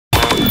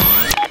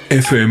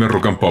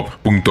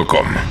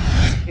fmrockandpop.com.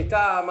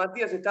 Está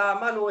Matías, está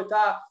Manu,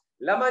 está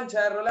La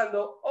Mancha de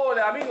Rolando.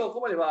 Hola amigos,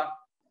 ¿cómo les va?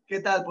 ¿Qué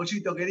tal,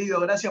 Pollito querido?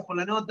 Gracias por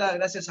la nota,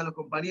 gracias a los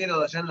compañeros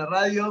de allá en la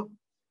radio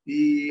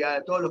y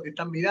a todos los que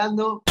están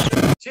mirando.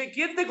 Che,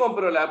 ¿quién te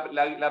compró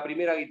la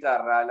primera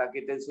guitarra, la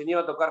que te enseñó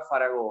a tocar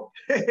Faragó?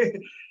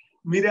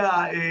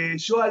 Mira,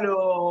 yo a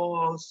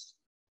los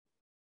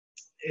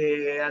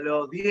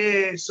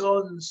 10,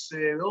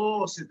 11,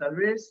 12 tal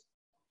vez,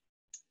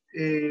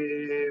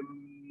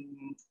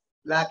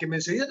 la que me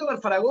enseñó a tocar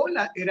Faragó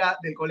era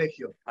del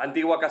colegio.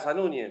 Antigua Casa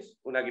Núñez,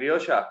 una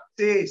criolla.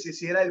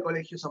 Sí, era del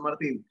colegio San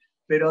Martín.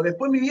 Pero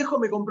después mi viejo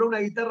me compró una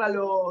guitarra a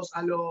los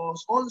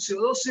 11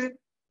 o 12,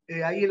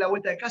 ahí en la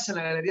vuelta de casa, en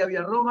la Galería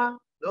Villa Roma,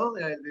 ¿no?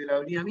 de la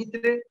Avenida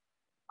Mitre,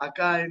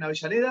 acá en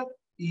Avellaneda,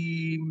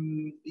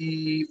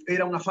 y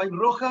era una Fine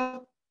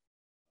roja,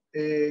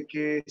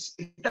 que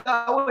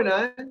estaba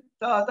buena,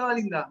 estaba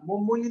linda,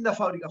 muy linda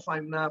fábrica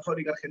Fine, una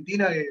fábrica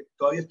argentina que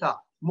todavía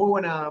está. Muy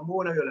buena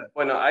viola.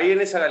 Bueno, ahí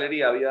en esa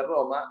galería Villa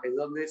Roma es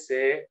donde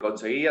se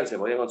podían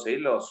conseguir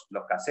los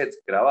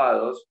cassettes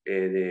grabados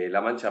de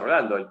La Mancha de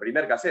Rolando, el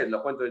primer cassette,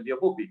 los cuentos del tío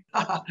Pupi.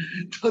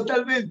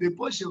 Totalmente,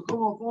 Pollo,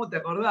 ¿cómo te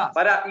acordás?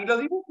 ¿Y los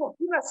dibujos?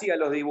 ¿Quién hacía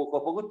los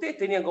dibujos? Porque ustedes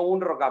tenían como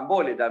un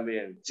rocambole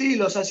también. Sí,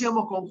 los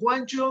hacíamos con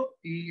Juancho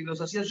y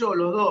los hacía yo,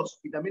 los dos.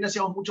 Y también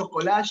hacíamos muchos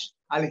collages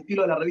al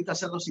estilo de la revista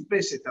Cerdos y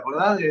Peces, ¿te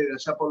acordás? De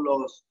allá por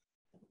los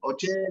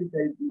 80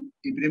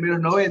 y primeros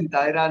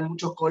 90, eran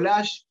muchos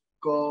collages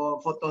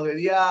con fotos de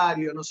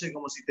diario, no sé,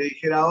 como si te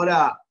dijera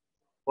ahora,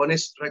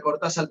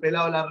 recortás al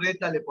pelado la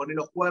reta, le pones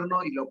los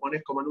cuernos y lo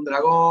pones como en un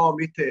dragón,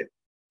 ¿viste?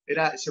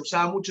 Se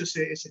usaba mucho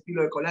ese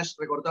estilo de collage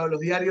recortado en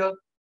los diarios,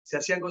 se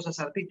hacían cosas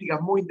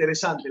artísticas muy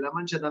interesantes, La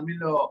Mancha también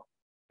lo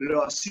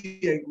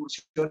hacía,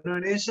 incursionó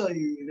en eso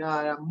y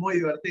nada, era muy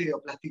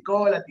divertido,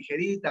 plasticola,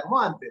 tijerita, como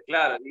antes.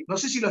 Claro. No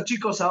sé si los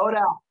chicos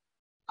ahora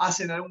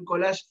hacen algún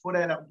collage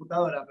fuera de la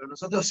computadora, pero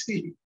nosotros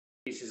sí.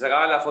 Y se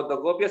sacaban las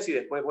fotocopias y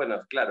después, bueno,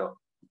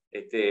 claro,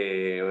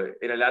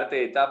 era el arte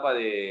de tapa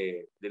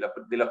de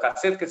los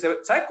cassettes que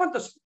se... ¿Sabes cuánto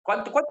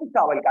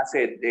estaba el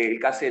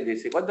cassette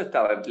ese? ¿Cuánto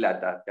estaba en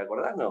plata? ¿Te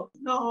acordás, no?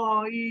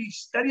 No, y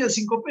estaría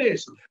 5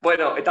 pesos.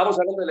 Bueno, estamos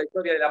hablando de la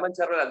historia de La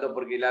Mancha de Rolando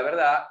porque la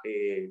verdad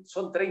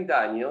son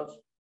 30 años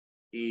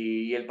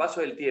y el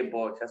paso del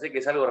tiempo, ya sé que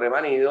es algo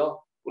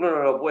remanido, uno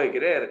no lo puede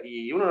creer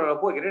y uno no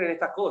lo puede creer en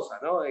estas cosas,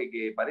 ¿no?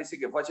 Que parece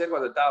que fue ayer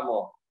cuando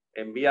estábamos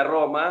en Vía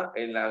Roma,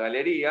 en la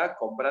galería,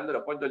 comprando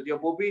los cuentos del tío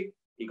Pupi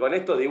y con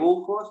estos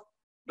dibujos,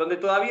 donde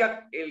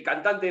todavía el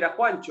cantante era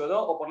Juancho,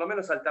 ¿no? O por lo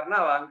menos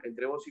alternaban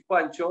entre vos y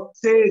Juancho.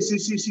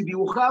 Sí,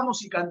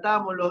 dibujábamos y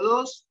cantábamos los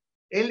dos,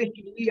 él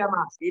escribía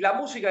más. Y la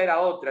música era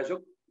otra,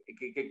 yo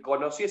que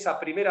conocí esa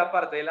primera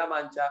parte de La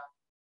Mancha,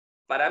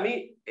 para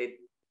mí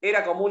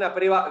era como una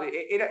prueba,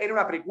 era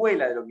una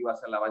precuela de lo que iba a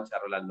ser La Mancha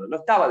de Rolando, no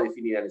estaba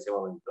definida en ese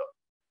momento.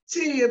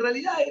 Sí, en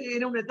realidad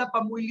era una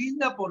etapa muy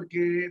linda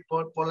porque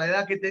por la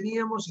edad que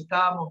teníamos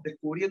estábamos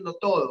descubriendo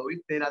todo,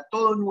 ¿viste? Era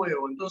todo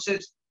nuevo,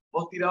 entonces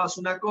vos tirabas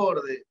un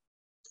acorde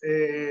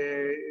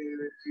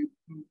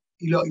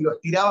y lo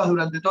estirabas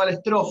durante toda la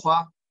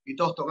estrofa y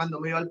todos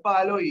tocando medio al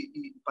palo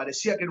y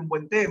parecía que era un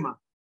buen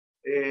tema,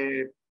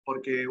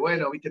 porque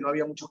bueno, ¿viste? No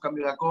había muchos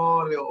cambios de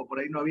acorde o por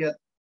ahí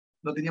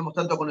no teníamos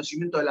tanto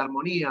conocimiento de la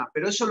armonía,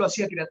 pero eso lo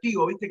hacía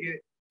creativo, ¿viste?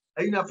 Que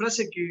hay una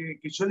frase que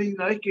yo leí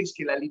una vez que es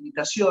que la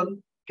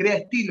limitación crea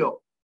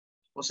estilo.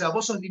 O sea,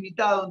 vos sos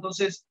limitado,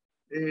 entonces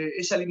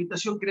esa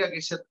limitación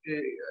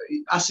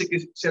hace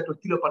que sea tu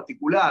estilo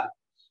particular.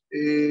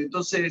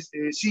 Entonces,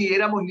 sí,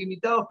 éramos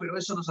limitados, pero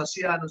eso nos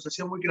hacía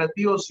muy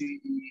creativos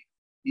y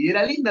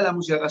era linda la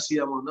música que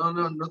hacíamos.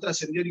 No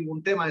trascendió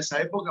ningún tema de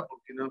esa época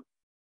porque no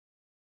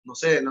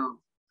sé,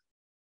 no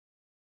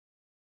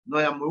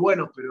eran muy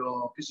buenos,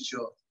 pero qué sé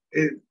yo.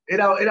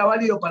 Era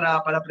válido para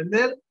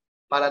aprender,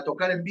 para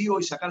tocar en vivo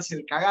y sacarse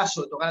el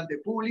cagazo de tocar ante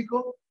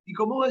público. Y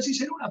como vos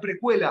decís, era una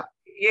precuela.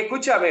 Y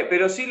escúchame,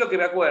 pero sí lo que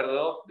me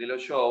acuerdo de los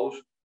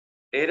shows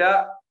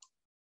era...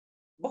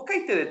 ¿Vos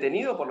caíste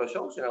detenido por los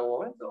shows en algún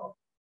momento?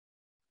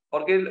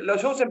 Porque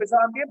los shows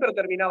empezaban bien, pero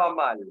terminaban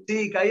mal.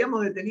 Sí,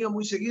 caíamos detenidos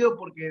muy seguido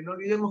porque no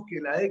olvidemos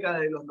que la década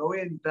de los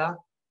 90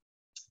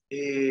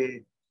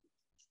 el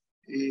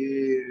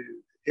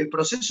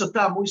proceso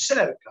estaba muy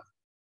cerca.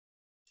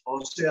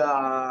 O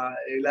sea,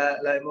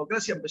 la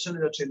democracia empezó en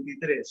el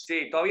 83.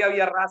 Sí, todavía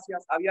había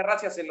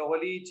racias en los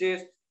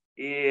boliches,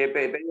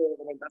 pedido de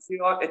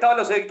documentación. Estaban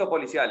los edictos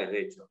policiales,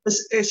 de hecho.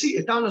 Sí,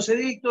 estaban los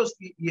edictos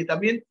y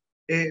también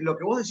lo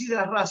que vos decís de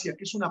las racias,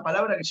 que es una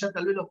palabra que ya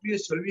tal vez los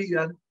pibes se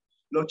olvidan,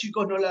 los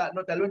chicos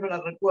tal vez no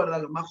la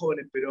recuerdan, los más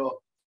jóvenes,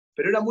 pero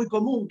era muy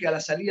común que a la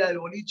salida del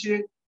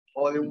boliche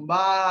o de un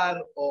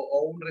bar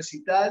o un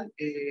recital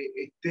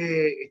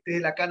esté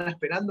la cana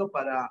esperando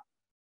para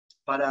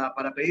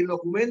pedir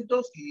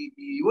documentos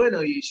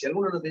bueno, y si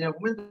alguno no tenía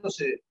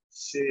documentos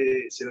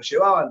se los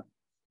llevaban.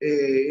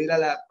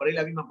 Era por ahí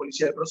la misma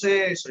policía del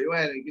proceso y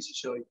bueno, y qué sé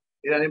yo,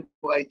 eran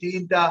épocas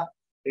distintas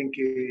en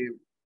que,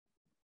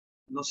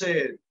 no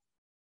sé,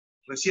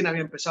 recién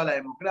había empezado la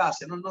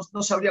democracia,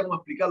 no sabría cómo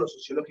explicarlo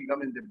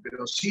sociológicamente,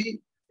 pero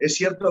sí es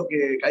cierto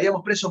que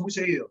caíamos presos muy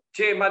seguido.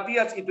 Che,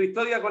 Matías, ¿y tu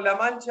historia con La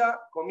Mancha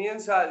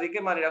comienza de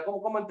qué manera?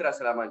 ¿Cómo entras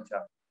a La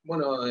Mancha?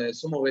 Bueno,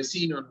 somos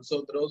vecinos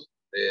nosotros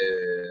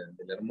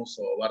del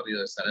hermoso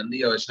barrio de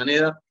Sarandí,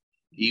 Avellaneda,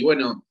 y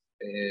bueno,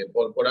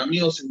 por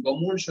amigos en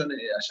común, yo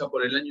allá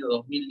por el año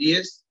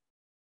 2010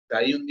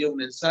 caí un día a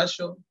un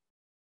ensayo,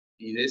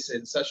 y de ese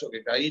ensayo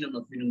que caí no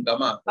me fui nunca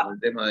más por el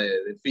tema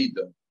de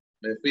Fito.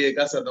 Me fui de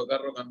casa a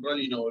tocar rock and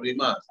roll y no volví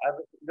más.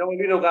 No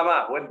volví nunca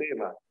más, buen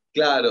tema.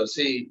 Claro,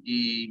 sí,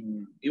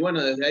 y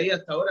bueno, desde ahí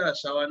hasta ahora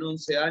ya van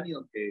 11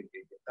 años que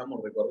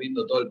estamos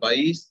recorriendo todo el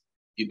país,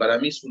 y para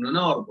mí es un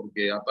honor,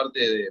 porque aparte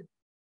de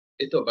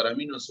esto, para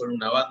mí no es solo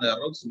una banda de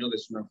rock, sino que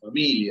es una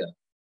familia.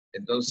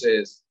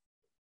 Entonces,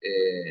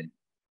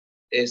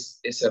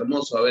 es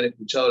hermoso haber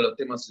escuchado los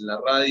temas en la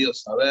radio,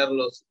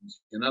 saberlos,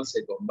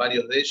 emocionarse con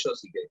varios de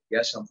ellos y que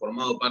hayan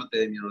formado parte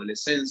de mi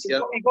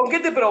adolescencia. ¿Y con qué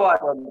te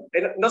probaron?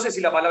 No sé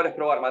si la palabra es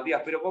probar,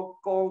 Matías, pero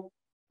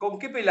 ¿con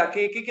qué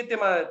qué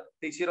tema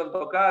te hicieron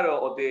tocar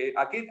o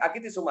a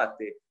qué te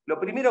sumaste? Lo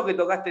primero que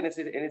tocaste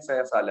en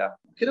esa sala.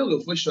 Creo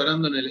que fue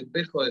Llorando en el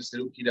espejo de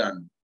Cerú.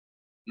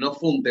 No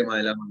fue un tema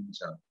de La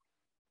Mancha.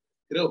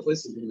 Creo que fue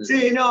ese primero.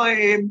 Sí, no,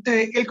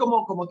 él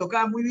como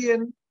tocaba muy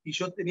bien, y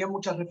yo tenía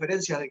muchas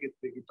referencias de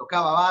que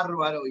tocaba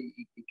bárbaro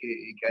y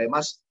que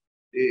además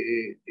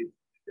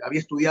había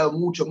estudiado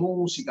mucho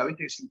música,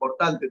 viste que es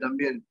importante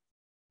también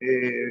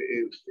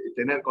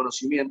tener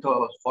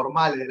conocimientos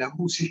formales de la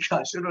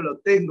música. Yo no lo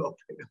tengo,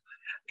 pero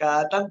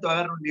cada tanto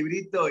agarro un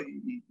librito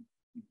y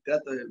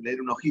trato de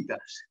leer una hojita.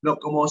 No,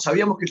 como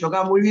sabíamos que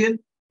tocaba muy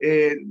bien,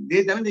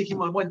 directamente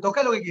dijimos, bueno,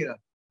 toca lo que quieras,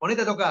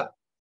 ponete a tocar.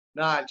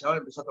 Nada, el chaval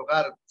empezó a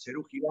tocar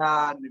Cerú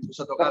Girán,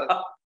 empezó a tocar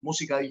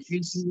música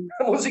difícil.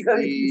 Música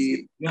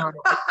difícil. No,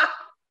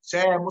 sí,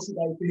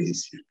 música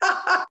difícil.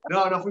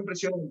 No, fue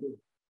impresionante.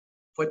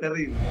 Fue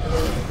terrible.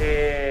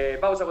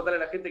 Vamos a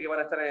contarle a la gente que van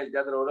a estar en el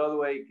Teatro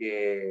Broadway,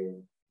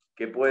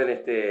 que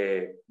pueden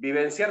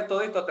vivenciar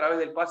todo esto a través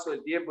del paso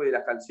del tiempo y de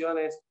las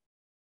canciones.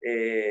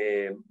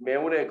 Me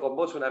une con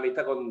vos una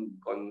amistad con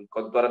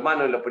tu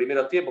hermano en los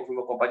primeros tiempos,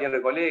 fuimos compañeros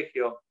de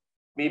colegio.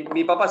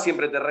 Mi papá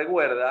siempre te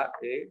recuerda,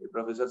 el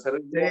profesor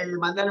Cerviño.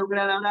 Mandale un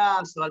gran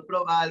abrazo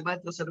al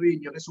maestro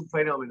Cerviño, que es un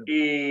fenómeno.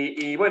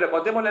 Y bueno,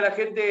 contémosle a la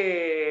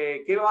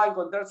gente qué va a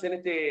encontrarse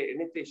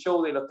en este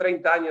show de los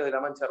 30 años de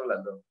La Mancha de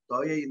Rolando.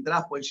 Todavía hay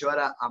entradas, pueden llevar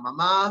a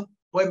mamá,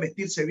 pueden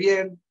vestirse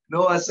bien,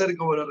 no va a ser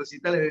como los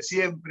recitales de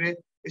siempre,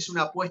 es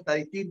una apuesta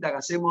distinta que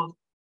hacemos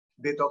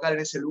de tocar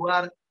en ese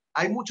lugar.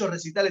 Hay muchos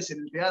recitales en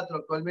el teatro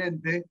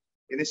actualmente,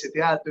 en ese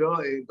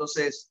teatro,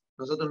 entonces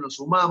nosotros nos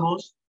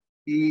sumamos.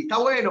 Y está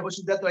bueno, pues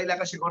es un teatro ahí en la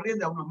calle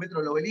Corriente, a unos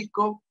metros del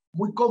Obelisco,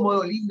 muy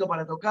cómodo, lindo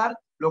para tocar,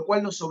 lo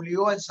cual nos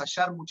obligó a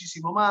ensayar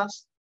muchísimo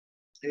más,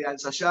 a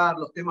ensayar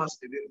los temas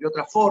de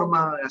otra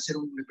forma, a hacer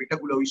un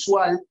espectáculo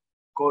visual,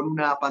 con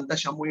una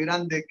pantalla muy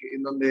grande,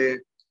 en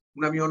donde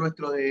un amigo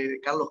nuestro de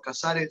Carlos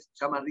Casares,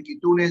 se llama Ricky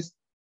Túnez,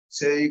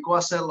 se dedicó a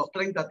hacer los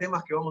 30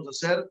 temas que vamos a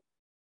hacer,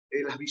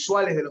 las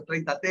visuales de los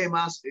 30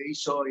 temas,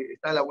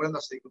 está elaborando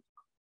hace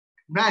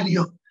un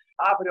año.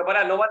 Pero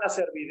pará, no van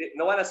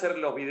a ser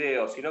los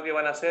videos, sino que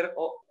van a ser...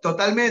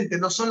 Totalmente,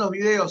 no son los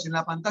videos. En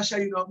la pantalla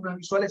hay unas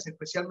visuales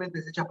especialmente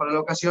hechas para la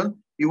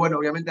ocasión, y bueno,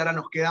 obviamente ahora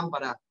nos quedan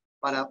para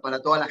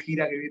toda la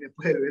gira que viene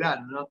después del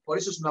verano, ¿no? Por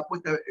eso es una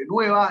apuesta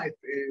nueva,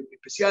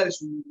 especial,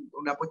 es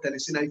una puesta en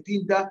escena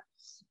distinta.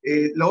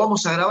 Lo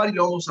vamos a grabar y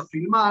lo vamos a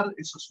filmar.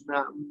 Eso es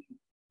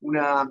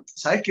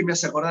 ¿sabés qué me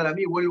hace acordar a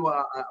mí? Vuelvo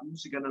a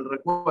Música en el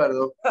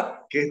Recuerdo,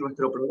 que es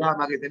nuestro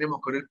programa que tenemos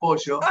con el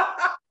Pollo.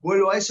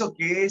 Vuelvo a eso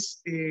que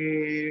es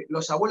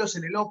Los Abuelos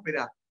en el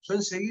Ópera. Yo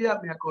enseguida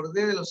me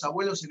acordé de Los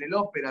Abuelos en el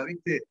Ópera,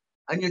 ¿viste?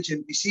 Año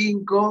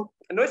 85.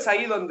 ¿No es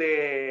ahí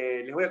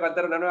donde les voy a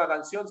cantar una nueva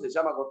canción? Se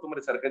llama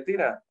Costumbres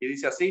Argentinas, y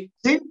dice así.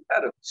 ¿Sí?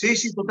 Claro.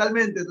 Sí,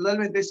 totalmente.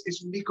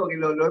 Es un disco que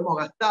lo hemos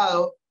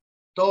gastado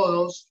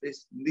todos.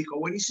 Es un disco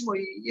buenísimo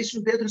y es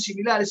un teatro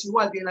similar, es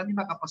igual, tiene la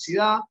misma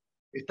capacidad.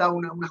 Está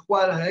unas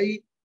cuadras de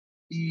ahí.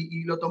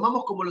 Y lo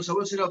tomamos como Los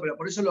Abuelos en el Ópera.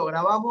 Por eso lo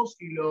grabamos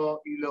y lo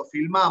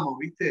filmamos,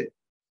 ¿viste?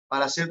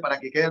 Para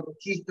que quede el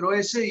registro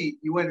ese,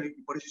 y bueno,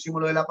 y por eso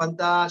hicimos lo de la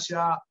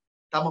pantalla,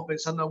 estamos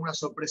pensando en algunas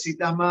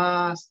sorpresitas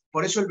más,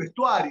 por eso el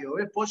vestuario,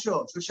 ¿ves,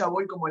 Pollo? Yo ya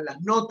voy como en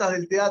las notas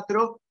del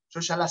teatro,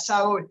 yo ya las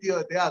hago vestido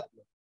de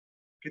teatro.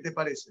 ¿Qué te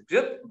parece?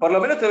 Yo por lo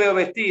menos te veo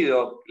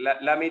vestido,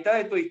 la mitad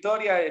de tu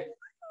historia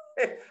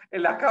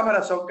en las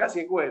cámaras son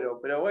casi en cuero,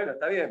 pero bueno,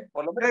 está bien.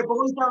 Por lo menos...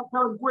 Porque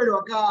estaba en cuero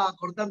acá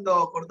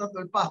cortando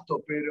el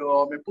pasto,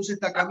 pero me puse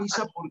esta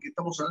camisa porque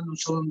estamos hablando de un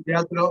show de un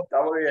teatro.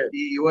 Está muy bien.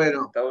 Y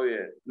bueno, está muy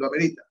bien. Lo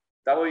amerita.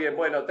 Está muy bien.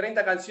 Bueno,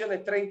 30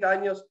 canciones, 30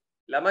 años,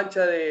 La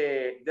Mancha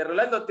de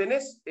Rolando.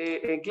 ¿Tenés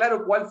en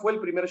claro cuál fue el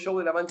primer show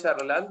de La Mancha de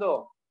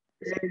Rolando?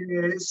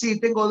 Sí,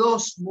 tengo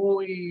dos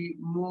muy,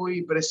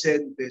 muy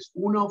presentes.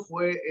 Uno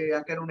fue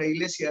acá en una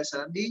iglesia de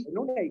Sarandí. ¿En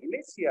una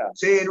iglesia?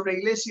 Sí, en una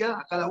iglesia,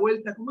 acá a la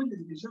vuelta. ¿Cómo es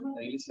que se llama?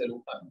 La iglesia de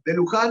Luján. De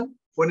Luján.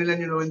 fue en el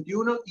año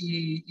 91,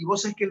 y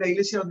vos sabés que es la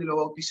iglesia donde lo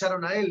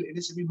bautizaron a él en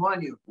ese mismo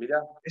año.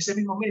 Mirá. Ese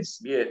mismo mes.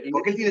 Bien.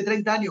 Porque él tiene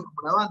 30 años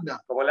como la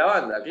banda. Como la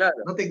banda, claro.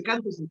 ¿No te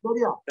encanta esa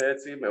historia?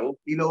 Sí, me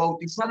gusta. Y lo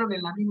bautizaron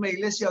en la misma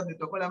iglesia donde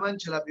tocó La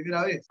Mancha la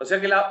primera vez. O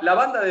sea que la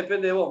banda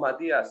depende de vos,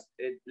 Matías.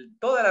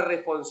 Toda la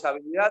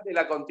responsabilidad de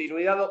la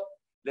continuidad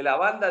de la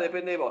banda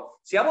depende de vos.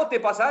 Si a vos te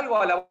pasa algo,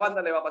 a la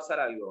banda le va a pasar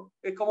algo.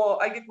 Es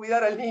como hay que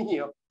cuidar al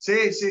niño. Sí.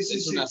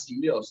 Es una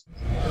simbiosis.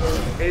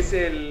 Es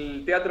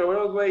el Teatro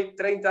Broadway,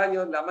 30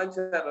 años, La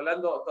Mancha de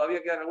Rolando,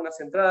 todavía quedan algunas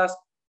entradas.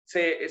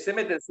 Se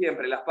meten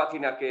siempre las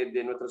páginas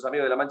de nuestros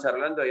amigos de La Mancha de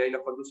Rolando y ahí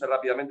los conduce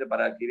rápidamente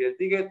para adquirir el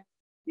ticket.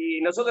 Y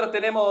nosotros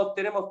tenemos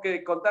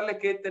que contarles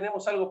que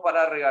tenemos algo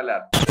para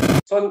regalar.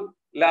 Son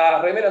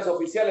las remeras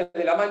oficiales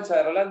de La Mancha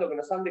de Rolando que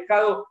nos han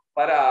dejado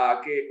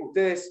para que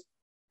ustedes,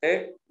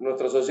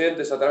 nuestros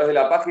oyentes a través de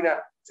la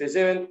página, se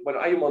lleven,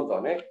 bueno, hay un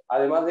montón,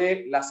 además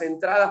de las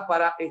entradas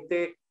para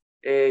este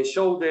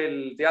show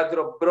del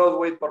Teatro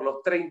Broadway por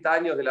los 30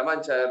 años de La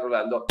Mancha de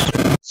Rolando.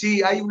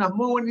 Sí, hay unas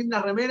muy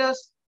lindas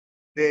remeras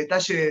de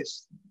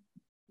detalles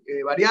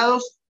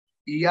variados,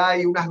 y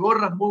hay unas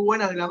gorras muy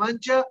buenas de La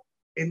Mancha,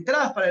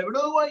 entradas para el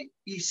Broadway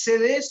y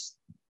CDs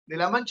de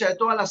La Mancha de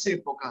todas las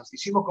épocas.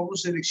 Hicimos como un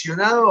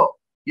seleccionado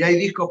y hay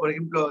discos, por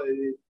ejemplo,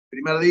 del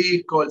primer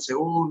disco, el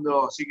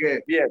segundo, así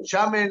que bien,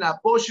 llamen a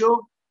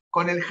Pollo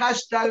con el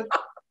hashtag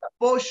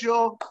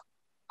Pollo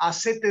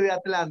Acete de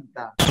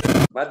Atlanta.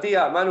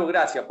 Matías, Manu,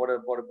 gracias por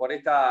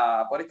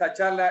esta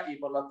charla y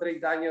por los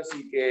 30 años,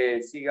 y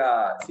que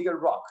siga el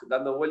rock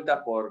dando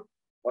vueltas por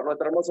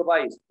nuestro hermoso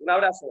país. Un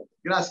abrazo.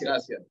 Gracias.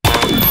 Gracias.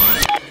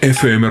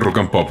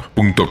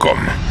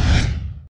 fmrockandpop.com